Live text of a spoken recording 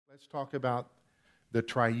Let's talk about the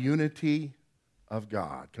triunity of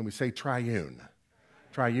God. Can we say triune?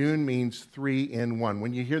 Triune means three in one.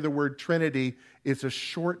 When you hear the word Trinity, it's a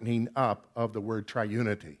shortening up of the word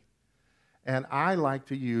triunity. And I like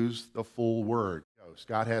to use the full word.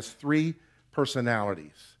 God has three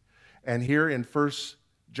personalities. And here in 1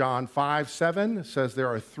 John 5:7, it says there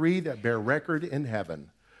are three that bear record in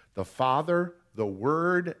heaven: the Father, the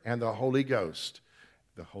Word, and the Holy Ghost,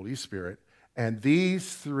 the Holy Spirit. And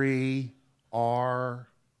these three are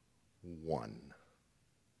one.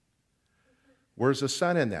 Where's the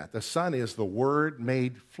Son in that? The Son is the Word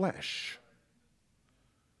made flesh.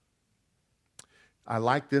 I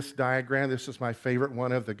like this diagram. This is my favorite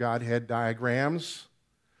one of the Godhead diagrams.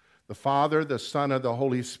 The Father, the Son, and the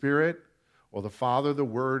Holy Spirit, or the Father, the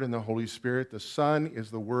Word, and the Holy Spirit. The Son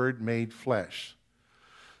is the Word made flesh.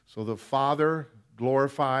 So the Father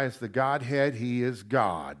glorifies the Godhead. He is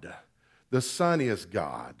God. The Son is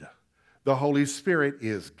God. The Holy Spirit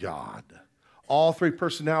is God. All three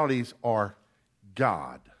personalities are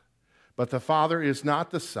God. But the Father is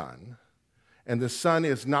not the Son, and the Son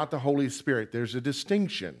is not the Holy Spirit. There's a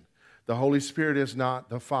distinction. The Holy Spirit is not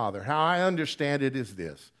the Father. How I understand it is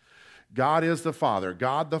this: God is the Father.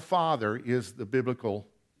 God the Father is the biblical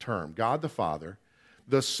term. God the Father.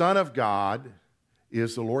 The Son of God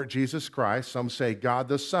is the Lord Jesus Christ. Some say God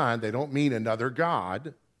the Son. They don't mean another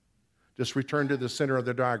God. Just return to the center of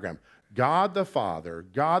the diagram. God the Father,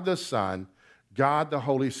 God the Son, God the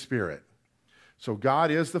Holy Spirit. So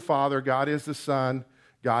God is the Father, God is the Son,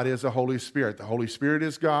 God is the Holy Spirit. The Holy Spirit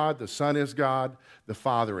is God, the Son is God, the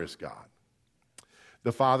Father is God.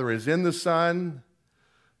 The Father is in the Son,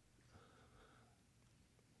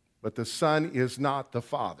 but the Son is not the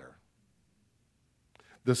Father.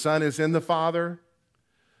 The Son is in the Father,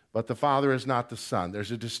 but the Father is not the Son.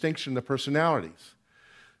 There's a distinction in the personalities.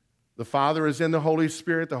 The Father is in the Holy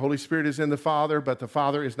Spirit is in the Father, but the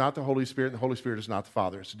Father is not the Holy Spirit, and the Holy Spirit is not the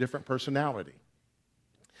Father. It's a different personality.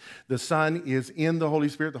 The Son is in the Holy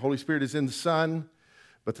Spirit is in the Son,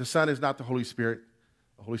 but the Son is not the Holy Spirit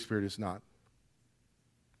is not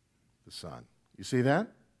the Son. You see that?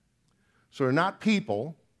 So they're not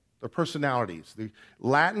people, they're personalities. The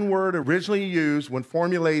Latin word originally used when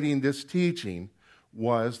formulating this teaching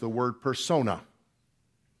was the word persona,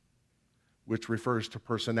 which refers to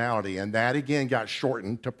personality, and that again got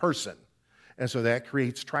shortened to person. And so that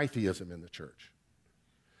creates tritheism in the church.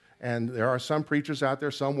 And there are some preachers out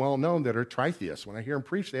there, some well-known, that are tritheists. When I hear them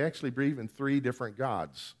preach, they actually believe in three different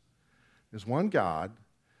gods. There's one God,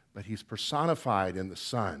 but he's personified in the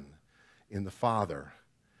Son, in the Father,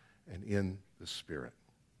 and in the Spirit.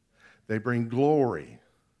 They bring glory.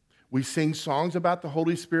 We sing songs about the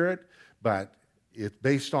Holy Spirit, but it's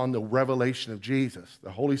based on the revelation of Jesus.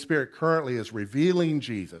 The Holy Spirit currently is revealing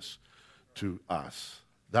Jesus to us.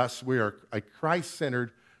 Thus, we are a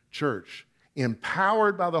Christ-centered church,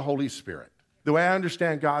 empowered by the Holy Spirit. The way I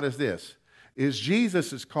understand God is this: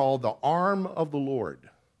 Jesus is called the arm of the Lord.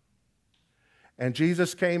 And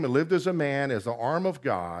Jesus came and lived as a man, as the arm of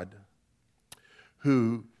God,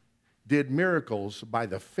 who did miracles by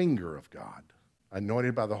the finger of God,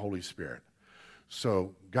 anointed by the Holy Spirit.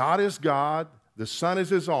 So God is God, the Son is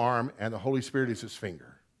his arm, and the Holy Spirit is his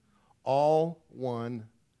finger. All one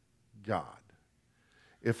God.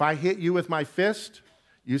 If I hit you with my fist,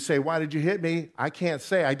 you say, "Why did you hit me?" I can't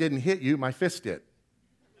say I didn't hit you, my fist did.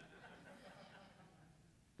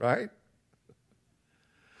 Right?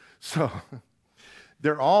 So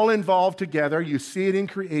they're all involved together. You see it in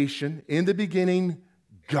creation. In the beginning,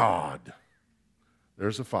 God.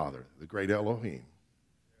 There's the Father, the great Elohim.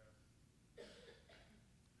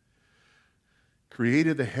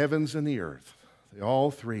 Created the heavens and the earth. They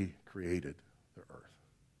all three created the earth.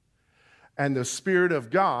 And the Spirit of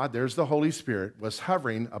God, there's the Holy Spirit, was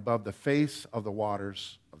hovering above the face of the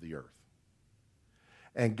waters of the earth.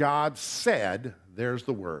 And God said, there's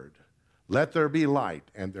the word, "Let there be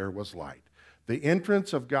light," and there was light. The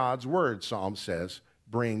entrance of God's word, Psalm says,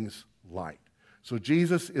 brings light. So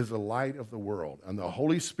Jesus is the light of the world, and the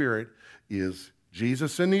Holy Spirit is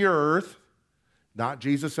Jesus in the earth, not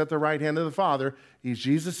Jesus at the right hand of the Father. He's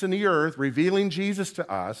Jesus in the earth, revealing Jesus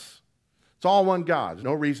to us. It's all one God. There's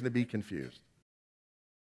no reason to be confused.